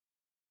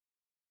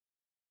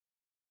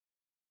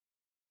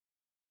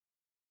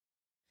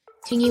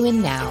Tuning you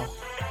in now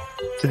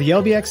to the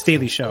LBX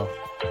Daily Show,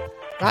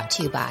 brought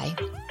to you by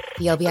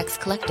the LBX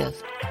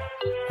Collective,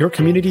 your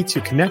community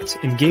to connect,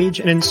 engage,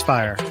 and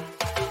inspire.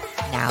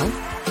 Now,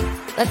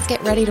 let's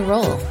get ready to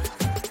roll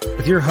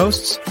with your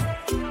hosts,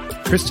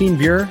 Christine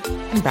Buhr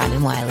and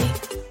Brandon Willey.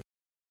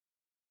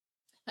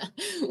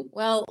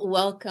 Well,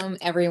 welcome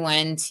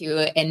everyone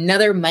to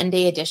another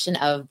Monday edition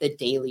of The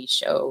Daily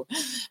Show.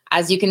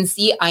 As you can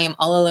see, I am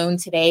all alone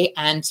today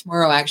and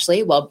tomorrow,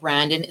 actually, while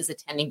Brandon is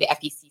attending the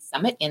FEC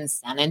Summit in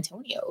San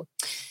Antonio.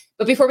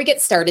 But before we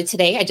get started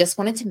today, I just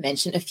wanted to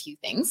mention a few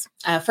things.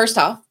 First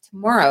off,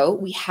 tomorrow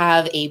we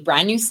have a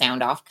brand new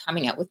sound off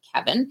coming out with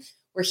Kevin,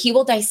 where he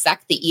will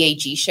dissect the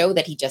EAG show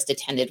that he just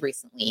attended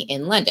recently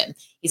in London.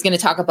 He's going to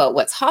talk about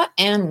what's hot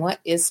and what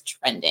is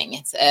trending.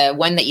 It's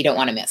one that you don't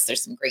want to miss.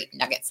 There's some great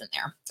nuggets in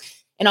there.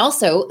 And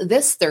also,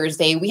 this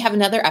Thursday, we have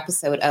another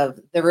episode of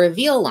The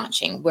Reveal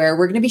launching, where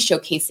we're going to be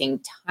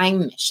showcasing Time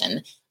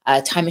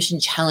Mission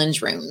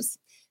Challenge Rooms.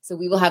 So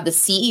we will have the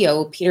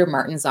CEO, Pieter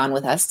Martens, on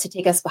with us to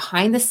take us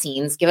behind the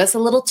scenes, give us a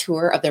little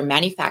tour of their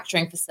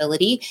manufacturing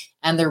facility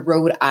and their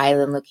Rhode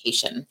Island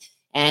location.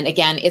 And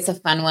again, it's a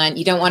fun one.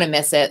 You don't want to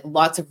miss it.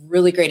 Lots of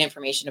really great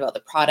information about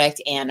the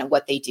product and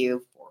what they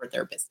do for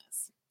their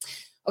business.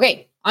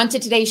 Okay, on to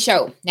today's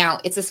show. Now,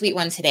 it's a sweet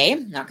one today.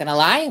 Not going to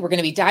lie. We're going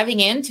to be diving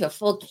into a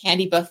full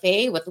candy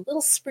buffet with a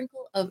little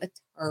sprinkle of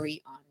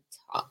Atari on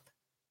top.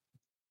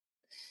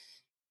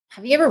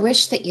 Have you ever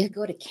wished that you could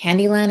go to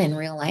Candyland in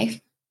real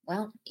life?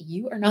 Well,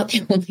 you are not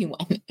the only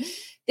one.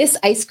 This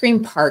ice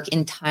cream park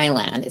in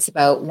Thailand is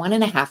about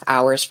 1.5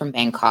 hours from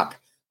Bangkok,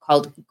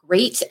 called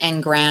Great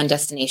and Grand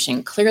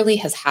Destination, clearly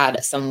has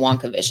had some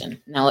Wonka vision.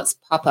 Now let's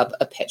pop up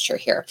a picture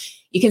here.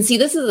 You can see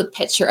this is a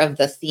picture of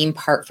the theme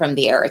park from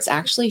the air. It's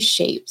actually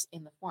shaped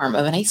in the form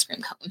of an ice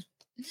cream cone.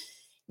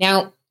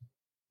 Now,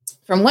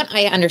 from what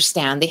I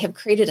understand, they have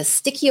created a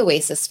sticky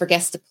oasis for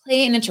guests to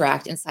play and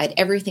interact inside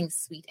everything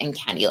sweet and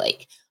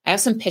candy-like. I have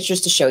some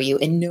pictures to show you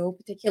in no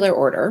particular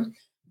order,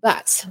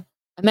 but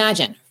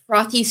imagine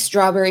frothy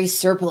strawberry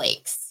syrup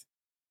lakes,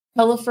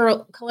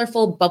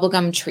 colorful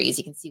bubblegum trees.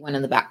 You can see one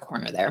in the back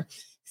corner there.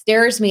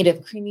 Stairs made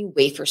of creamy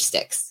wafer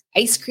sticks,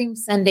 ice cream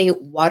sundae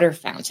water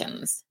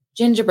fountains,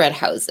 gingerbread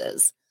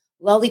houses,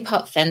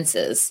 lollipop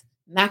fences,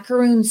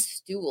 macaroon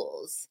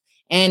stools,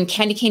 and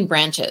candy cane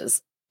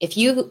branches. If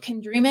you can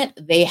dream it,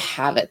 they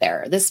have it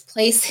there. This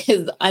place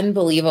is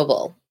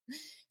unbelievable.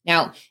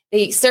 Now,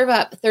 they serve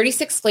up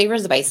 36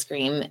 flavors of ice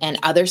cream and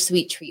other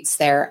sweet treats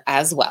there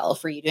as well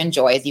for you to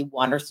enjoy as you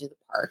wander through the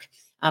park.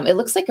 It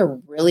looks like a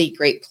really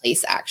great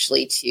place,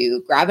 actually,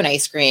 to grab an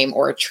ice cream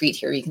or a treat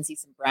here. You can see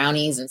some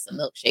brownies and some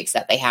milkshakes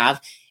that they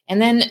have.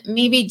 And then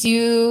maybe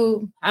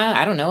do,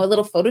 a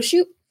little photo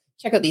shoot.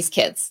 Check out these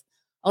kids.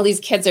 All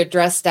these kids are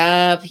dressed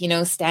up,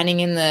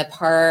 standing in the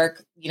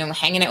park,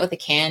 hanging out with the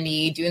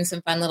candy, doing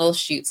some fun little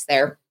shoots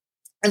there.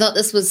 I thought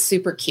this was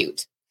super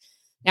cute.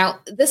 Now,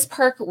 this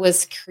park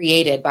was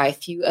created by a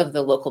few of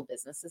the local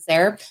businesses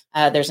there.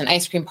 There's an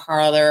ice cream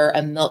parlor,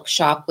 a milk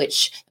shop,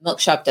 which a milk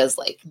shop does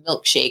like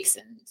milkshakes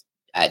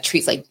and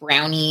treats like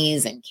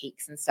brownies and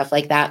cakes and stuff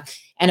like that,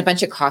 and a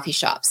bunch of coffee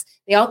shops.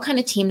 They all kind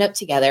of teamed up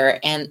together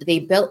and they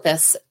built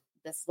this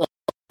little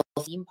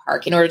theme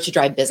park in order to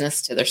drive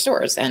business to their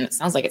stores. And it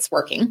sounds like it's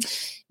working.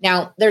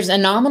 Now, there's a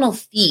nominal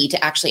fee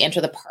to actually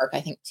enter the park, I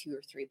think $2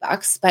 or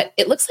 $3, but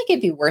it looks like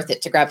it'd be worth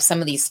it to grab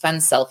some of these fun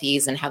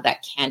selfies and have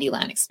that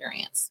Candyland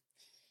experience.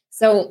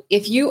 So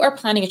if you are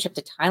planning a trip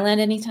to Thailand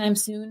anytime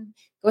soon,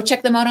 go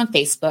check them out on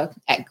Facebook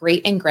at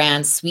Great and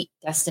Grand Sweet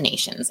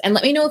Destinations. And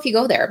let me know if you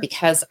go there,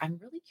 because I'm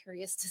really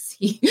curious to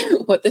see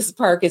what this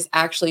park is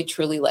actually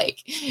truly like.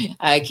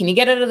 Can you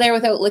get out of there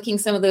without licking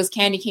some of those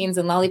candy canes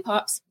and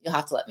lollipops? You'll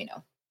have to let me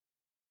know.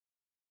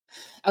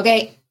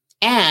 Okay,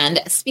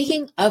 and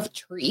speaking of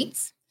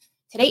treats,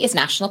 today is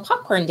National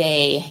Popcorn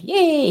Day.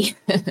 Yay!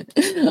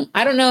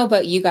 I don't know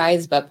about you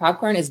guys, but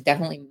popcorn is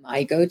definitely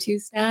my go-to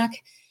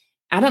snack.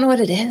 I don't know what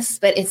it is,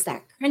 but it's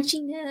that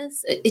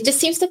crunchiness. It just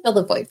seems to fill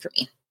the void for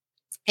me.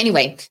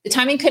 Anyway, the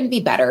timing couldn't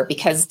be better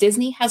because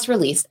Disney has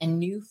released a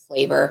new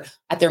flavor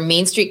at their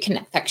Main Street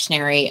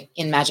confectionery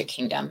in Magic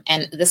Kingdom,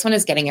 and this one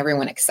is getting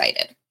everyone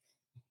excited.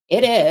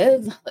 It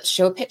is, let's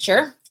show a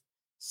picture,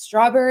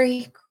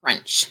 Strawberry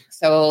Crunch.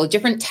 So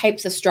different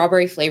types of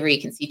strawberry flavor.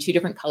 You can see 2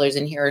 different colors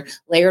in here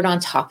layered on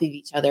top of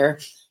each other.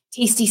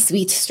 Tasty,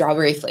 sweet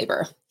strawberry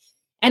flavor.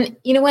 And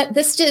you know what?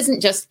 This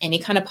isn't just any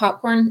kind of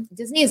popcorn.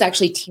 Disney has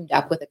actually teamed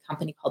up with a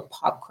company called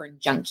Popcorn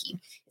Junkie.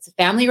 It's a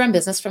family-run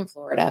business from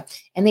Florida,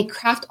 and they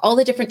craft all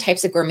the different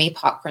types of gourmet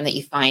popcorn that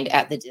you find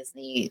at the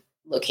Disney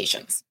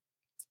locations.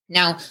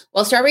 Now,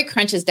 while Strawberry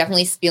Crunch is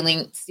definitely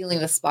stealing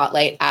the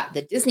spotlight at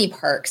the Disney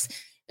parks,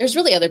 there's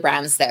really other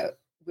brands that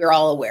we're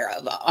all aware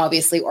of.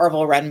 Obviously,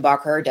 Orville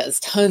Redenbacher does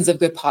tons of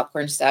good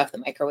popcorn stuff, the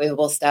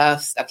microwavable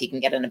stuff you can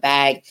get in a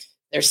bag.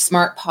 There's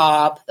Smart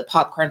Pop, the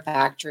Popcorn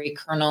Factory,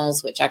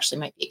 Kernels, which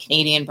actually might be a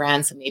Canadian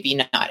brand, so maybe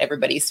not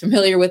everybody's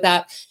familiar with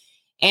that.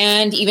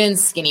 And even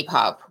Skinny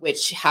Pop,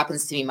 which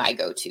happens to be my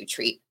go-to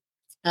treat.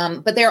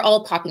 But they're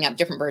all popping up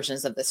different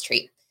versions of this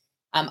treat.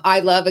 I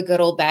love a good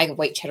old bag of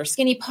white cheddar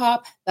skinny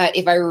pop, but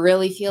if I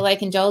really feel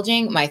like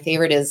indulging, my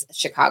favorite is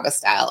Chicago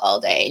style all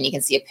day. And you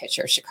can see a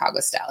picture of Chicago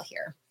style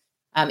here.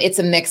 It's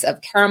a mix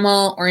of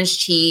caramel, orange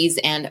cheese,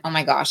 and oh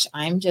my gosh,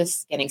 I'm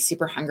just getting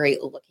super hungry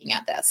looking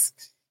at this.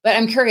 But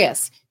I'm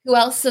curious, who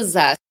else's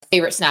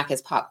favorite snack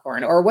is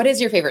popcorn? Or what is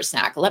your favorite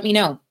snack? Let me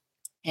know.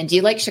 And do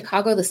you like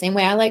Chicago the same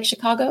way I like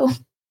Chicago?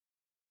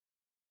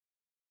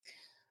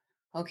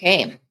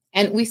 Okay.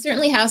 And we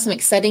certainly have some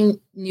exciting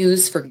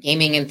news for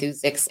gaming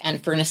enthusiasts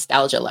and for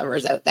nostalgia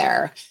lovers out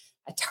there.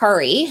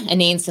 Atari, a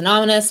name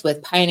synonymous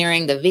with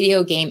pioneering the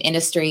video game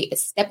industry,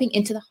 is stepping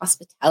into the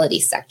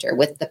hospitality sector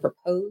with the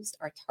proposed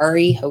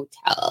Atari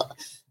Hotel.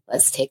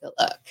 Let's take a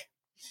look.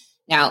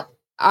 Now,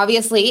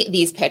 obviously,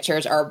 these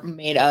pictures are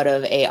made out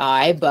of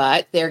AI,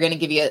 but they're going to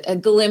give you a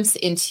glimpse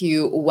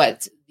into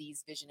what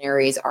these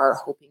visionaries are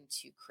hoping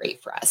to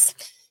create for us.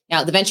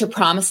 Now, the venture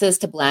promises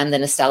to blend the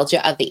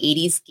nostalgia of the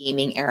 80s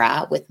gaming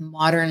era with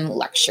modern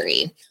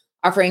luxury,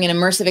 offering an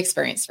immersive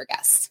experience for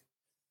guests.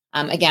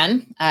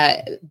 Again,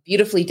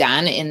 beautifully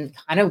done in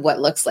kind of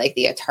what looks like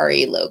the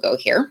Atari logo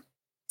here.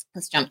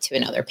 Let's jump to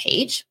another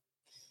page.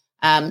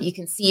 You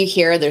can see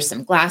here, there's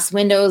some glass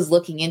windows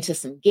looking into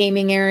some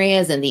gaming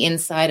areas and the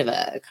inside of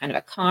a kind of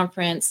a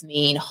conference,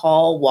 main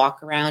hall,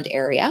 walk around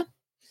area.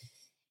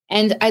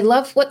 And I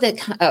love what they've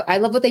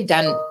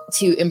done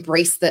to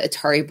embrace the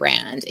Atari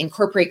brand,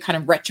 incorporate kind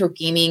of retro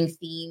gaming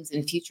themes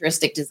and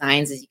futuristic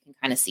designs, as you can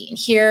kind of see in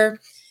here.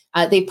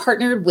 They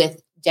partnered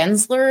with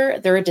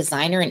Gensler. They're a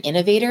designer and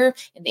innovator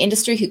in the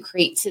industry who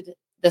created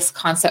this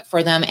concept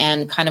for them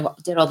and kind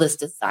of did all this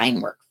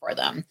design work for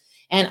them.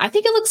 And I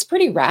think it looks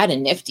pretty rad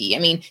and nifty. I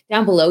mean,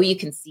 down below, you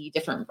can see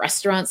different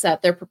restaurants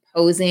that they're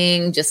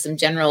proposing, just some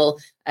general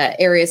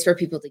areas for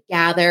people to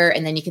gather.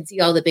 And then you can see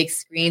all the big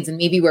screens and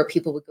maybe where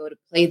people would go to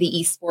play the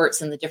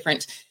esports and the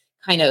different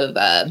kind of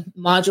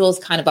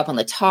modules kind of up on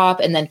the top.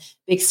 And then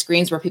big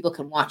screens where people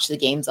can watch the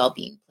games all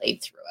being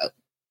played throughout.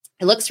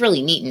 It looks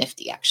really neat and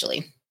nifty,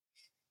 actually.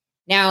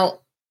 Now,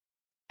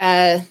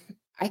 I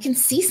can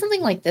see something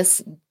like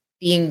this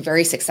being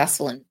very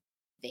successful in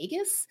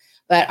Vegas,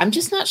 but I'm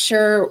just not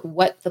sure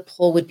what the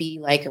pull would be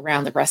like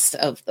around the rest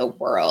of the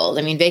world.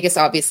 I mean, Vegas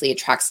obviously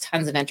attracts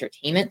tons of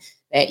entertainment,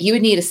 that you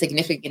would need a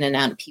significant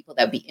amount of people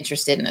that would be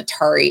interested in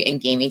Atari and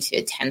gaming to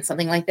attend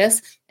something like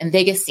this. And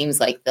Vegas seems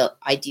like the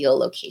ideal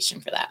location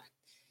for that.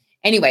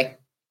 Anyway,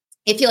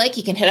 if you like,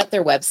 you can hit up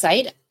their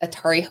website,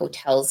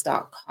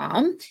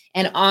 atarihotels.com.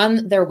 And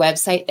on their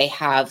website, they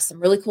have some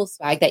really cool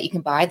swag that you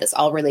can buy that's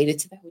all related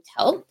to the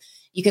hotel.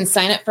 You can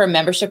sign up for a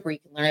membership where you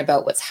can learn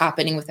about what's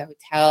happening with the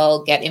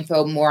hotel, get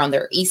info more on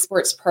their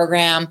esports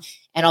program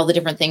and all the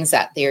different things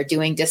that they're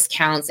doing,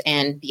 discounts,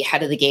 and be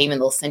ahead of the game. And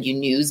they'll send you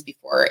news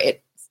before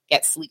it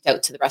gets leaked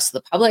out to the rest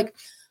of the public.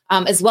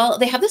 As well,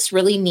 they have this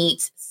really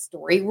neat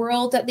story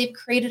world that they've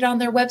created on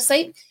their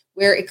website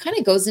where it kind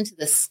of goes into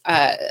this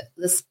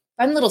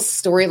fun little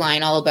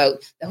storyline all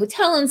about the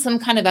hotel and some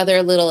kind of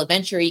other little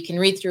adventure. You can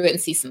read through it and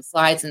see some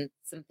slides and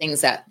some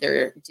things that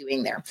they're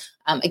doing there.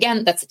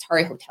 Again, that's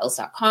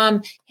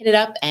atarihotels.com. Hit it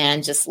up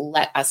and just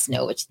let us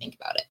know what you think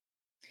about it.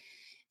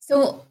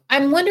 So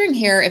I'm wondering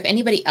here if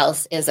anybody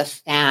else is a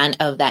fan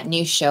of that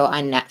new show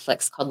on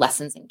Netflix called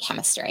Lessons in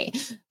Chemistry.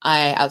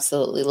 I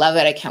absolutely love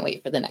it. I can't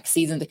wait for the next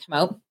season to come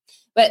out.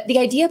 But the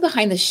idea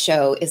behind the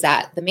show is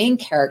that the main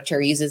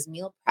character uses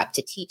meal prep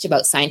to teach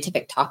about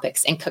scientific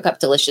topics and cook up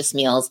delicious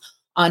meals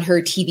on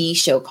her TV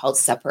show called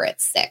Supper at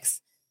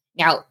 6.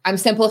 Now, I'm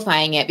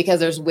simplifying it because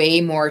there's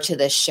way more to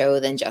this show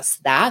than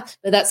just that,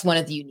 but that's one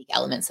of the unique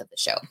elements of the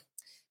show.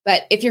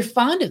 But if you're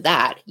fond of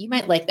that, you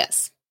might like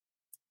this.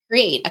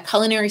 Create, a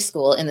culinary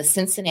school in the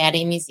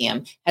Cincinnati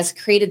Museum, has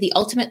created the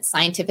ultimate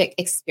scientific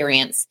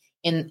experience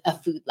in a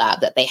food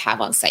lab that they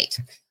have on site.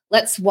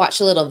 Let's watch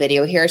a little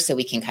video here so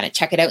we can kind of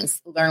check it out and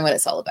learn what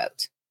it's all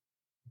about.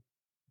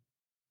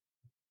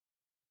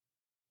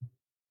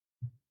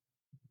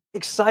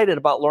 Excited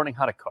about learning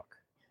how to cook.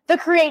 The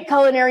Create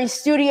Culinary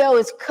Studio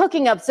is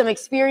cooking up some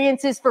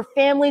experiences for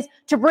families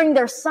to bring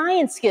their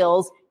science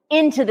skills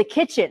into the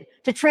kitchen,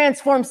 to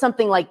transform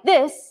something like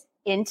this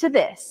into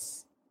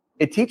this.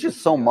 It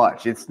teaches so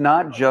much. It's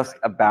not just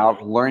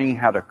about learning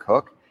how to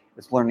cook.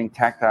 It's learning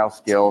tactile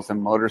skills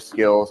and motor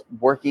skills,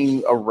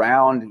 working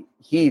around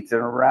heat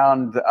and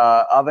around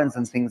ovens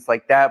and things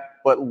like that,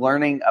 but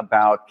learning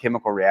about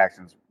chemical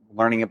reactions,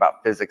 learning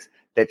about physics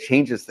that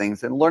changes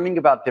things, and learning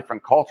about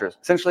different cultures.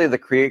 Essentially, the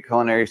Create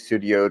Culinary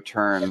Studio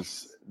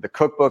turns the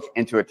cookbook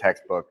into a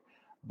textbook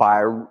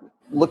by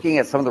looking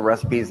at some of the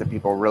recipes that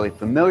people are really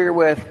familiar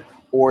with,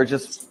 or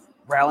just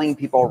rallying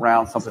people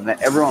around something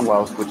that everyone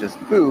loves, which is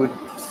food,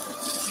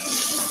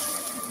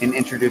 and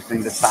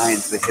introducing the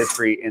science, the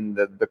history, and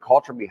the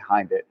culture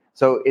behind it.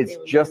 So it's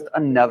just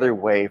another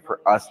way for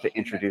us to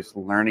introduce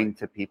learning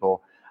to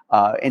people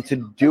and to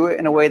do it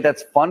in a way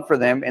that's fun for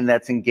them and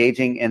that's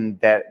engaging and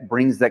that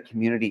brings that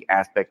community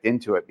aspect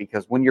into it.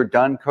 Because when you're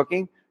done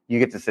cooking, you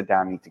get to sit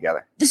down and eat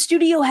together. The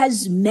studio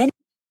has many.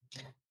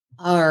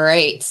 All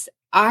right.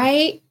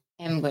 I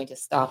am going to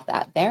stop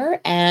that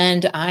there.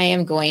 And I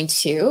am going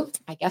to,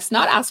 I guess,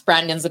 not ask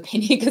Brandon's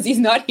opinion because he's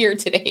not here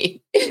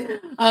today.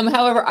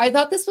 However, I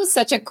thought this was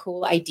such a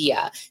cool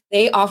idea.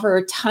 They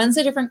offer tons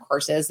of different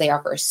courses. They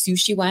offer a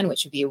sushi one,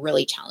 which would be a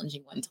really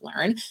challenging one to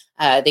learn.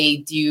 They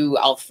do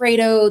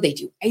Alfredo. They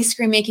do ice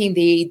cream making.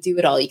 They do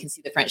it all. You can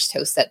see the French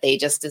toast that they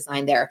just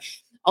designed there.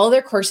 All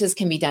their courses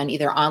can be done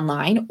either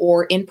online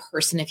or in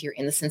person if you're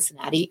in the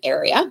Cincinnati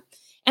area.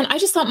 And I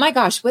just thought, my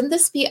gosh, wouldn't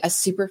this be a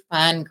super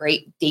fun,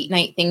 great date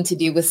night thing to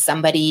do with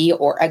somebody,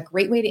 or a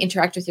great way to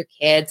interact with your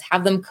kids,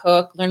 have them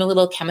cook, learn a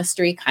little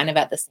chemistry kind of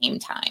at the same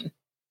time.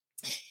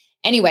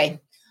 Anyway,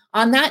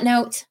 on that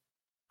note,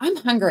 I'm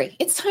hungry.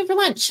 It's time for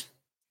lunch.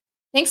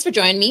 Thanks for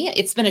joining me.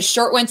 It's been a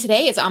short one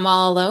today as I'm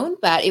all alone,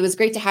 but it was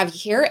great to have you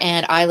here,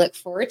 and I look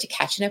forward to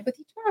catching up with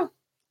you tomorrow.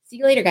 See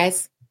you later,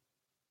 guys.